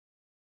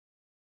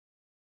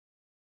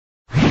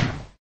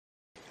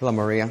Hello,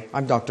 Maria.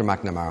 I'm Dr.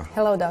 McNamara.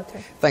 Hello, doctor.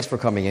 Thanks for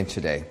coming in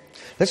today.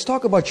 Let's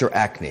talk about your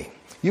acne.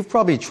 You've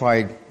probably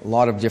tried a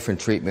lot of different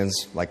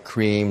treatments, like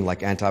cream,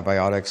 like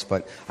antibiotics,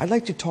 but I'd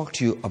like to talk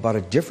to you about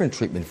a different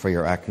treatment for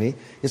your acne.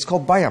 It's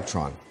called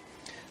Bioptron.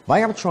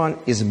 Bioptron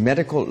is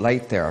medical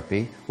light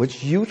therapy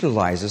which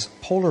utilizes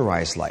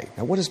polarized light.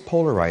 Now, what does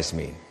polarized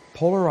mean?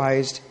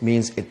 Polarized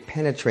means it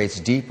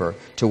penetrates deeper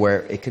to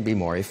where it can be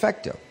more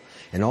effective.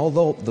 And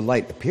although the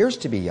light appears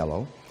to be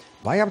yellow,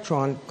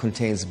 Bioptron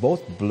contains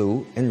both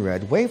blue and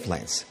red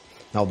wavelengths.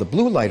 Now, the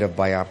blue light of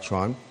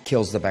Bioptron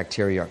kills the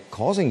bacteria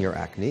causing your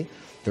acne.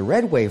 The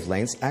red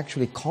wavelengths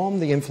actually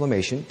calm the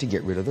inflammation to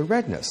get rid of the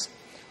redness.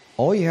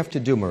 All you have to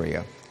do,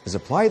 Maria, is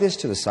apply this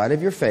to the side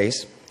of your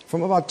face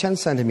from about 10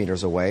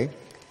 centimeters away,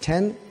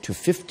 10 to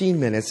 15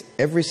 minutes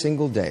every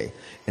single day.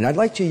 And I'd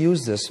like to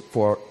use this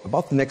for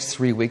about the next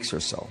 3 weeks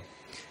or so.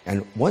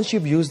 And once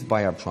you've used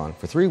Bioptron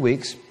for 3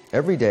 weeks,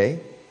 every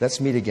day,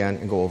 let's meet again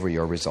and go over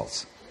your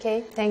results.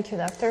 Okay, thank you,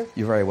 doctor.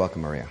 You're very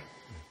welcome, Maria.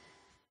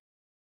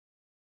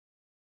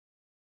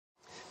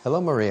 Hello,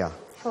 Maria.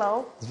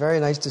 Hello. It's very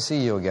nice to see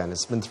you again.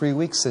 It's been 3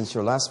 weeks since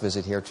your last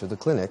visit here to the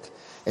clinic.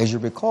 As you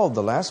recall,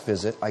 the last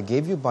visit, I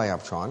gave you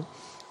Bioptron.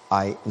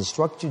 I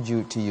instructed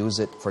you to use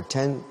it for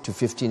 10 to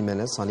 15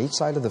 minutes on each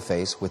side of the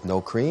face with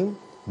no cream,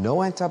 no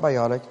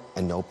antibiotic,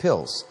 and no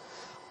pills.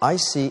 I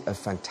see a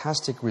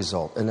fantastic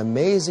result, an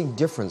amazing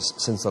difference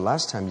since the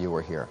last time you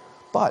were here.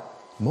 But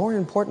more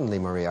importantly,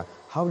 Maria,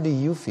 how do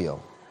you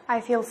feel? I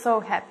feel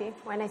so happy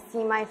when I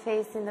see my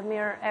face in the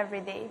mirror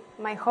every day.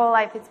 My whole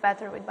life is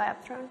better with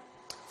Bioptron.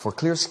 For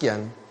clear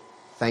skin,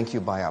 thank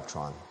you,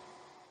 Bioptron.